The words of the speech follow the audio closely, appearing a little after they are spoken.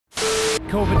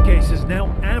COVID cases now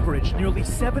average nearly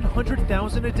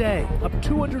 700,000 a day, up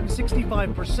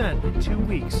 265% in 2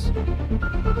 weeks.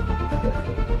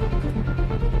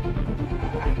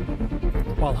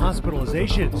 While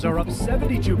hospitalizations are up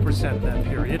 72% in that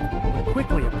period, we're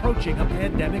quickly approaching a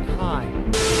pandemic high.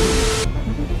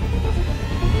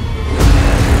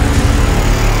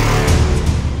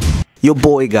 Your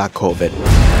boy got COVID.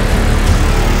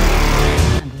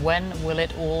 And when will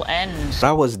it all end?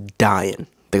 I was dying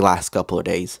the last couple of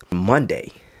days.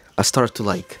 Monday, I started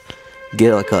to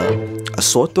get a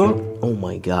sore throat. Oh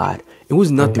my God. It was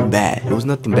nothing bad. It was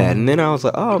nothing bad. And then I was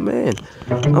like, oh man,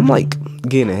 I'm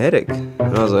getting a headache. And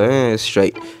I was like, it's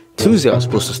straight. Tuesday, I was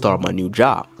supposed to start my new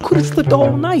job. Couldn't sleep the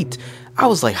whole night. I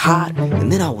was hot,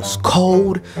 and then I was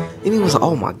cold, and it was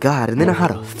oh my God, and then I had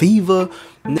a fever.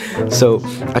 So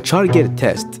I tried to get a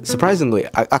test. Surprisingly,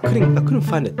 I couldn't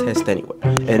find a test anywhere.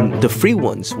 And the free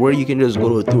ones where you can just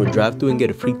go through a drive-thru and get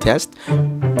a free test,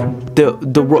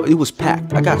 it was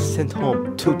packed. I got sent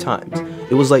home 2 times.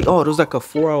 It was oh, there was a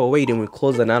 4-hour wait, and we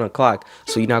closed at 9 o'clock,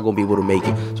 so you're not gonna be able to make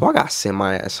it. So I got sent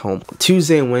my ass home.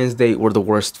 Tuesday and Wednesday were the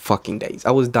worst fucking days.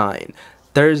 I was dying.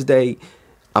 Thursday,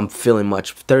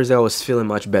 Thursday I was feeling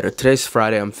much better. Today's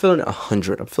Friday, I'm feeling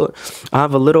 100. I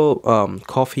have a little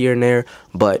cough here and there,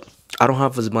 but I don't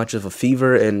have as much of a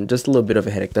fever and just a little bit of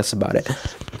a headache. That's about it.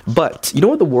 But you know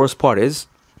what the worst part is?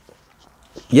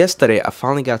 Yesterday, I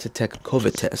finally got to take a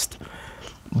COVID test.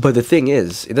 But the thing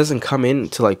is, it doesn't come in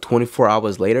until 24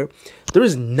 hours later. There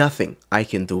is nothing I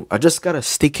can do. I just gotta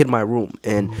stick in my room,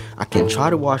 and I can try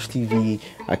to watch TV.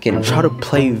 I can try to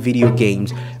play video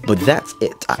games, but that's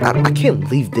it. I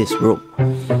can't leave this room.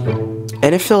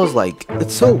 And it feels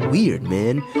it's so weird,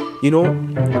 man. You know?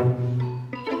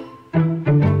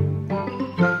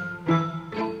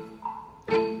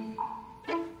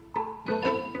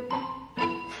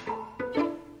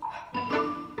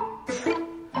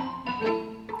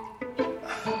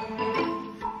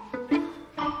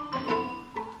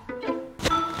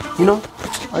 You know,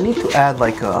 I need to add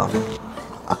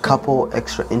a couple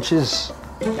extra inches.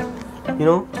 You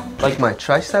know, my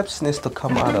triceps needs to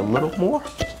come out a little more.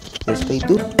 Yes, they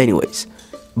do. Anyways,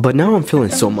 but now I'm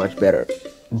feeling so much better.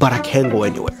 But I can't go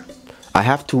anywhere. I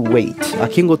have to wait. I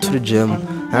can't go to the gym.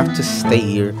 I have to stay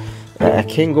here. I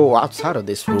can't go outside of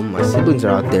this room. My siblings are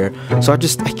out there. So I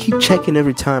keep checking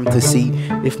every time to see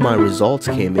if my results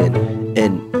came in,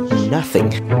 and nothing.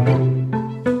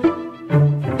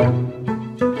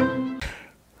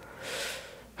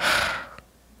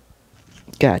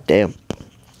 God damn.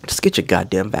 Just get your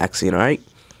goddamn vaccine, alright?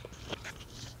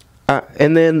 But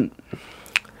then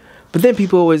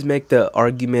people always make the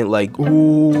argument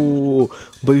oh,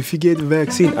 but if you get the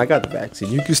vaccine, I got the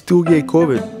vaccine, you can still get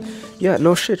COVID. Yeah,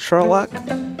 no shit, Sherlock.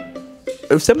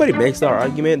 If somebody makes that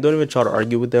argument, don't even try to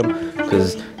argue with them,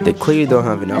 because they clearly don't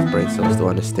have enough brain cells to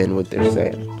understand what they're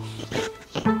saying.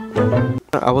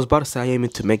 I was about to say I aim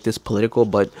to make this political,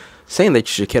 but saying that you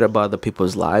should care about other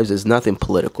people's lives is nothing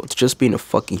political. It's just being a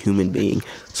fucking human being.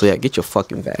 So yeah, get your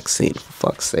fucking vaccine, for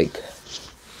fuck's sake.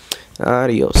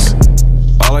 Adios.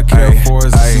 All I care for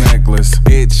is this necklace,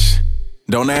 bitch.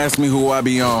 Don't ask me who I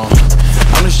be on.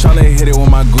 I'm just tryna hit it with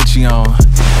my Gucci on.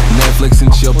 Netflix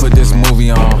and chill, put this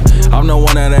movie on. I'm the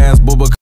one that asked Booba.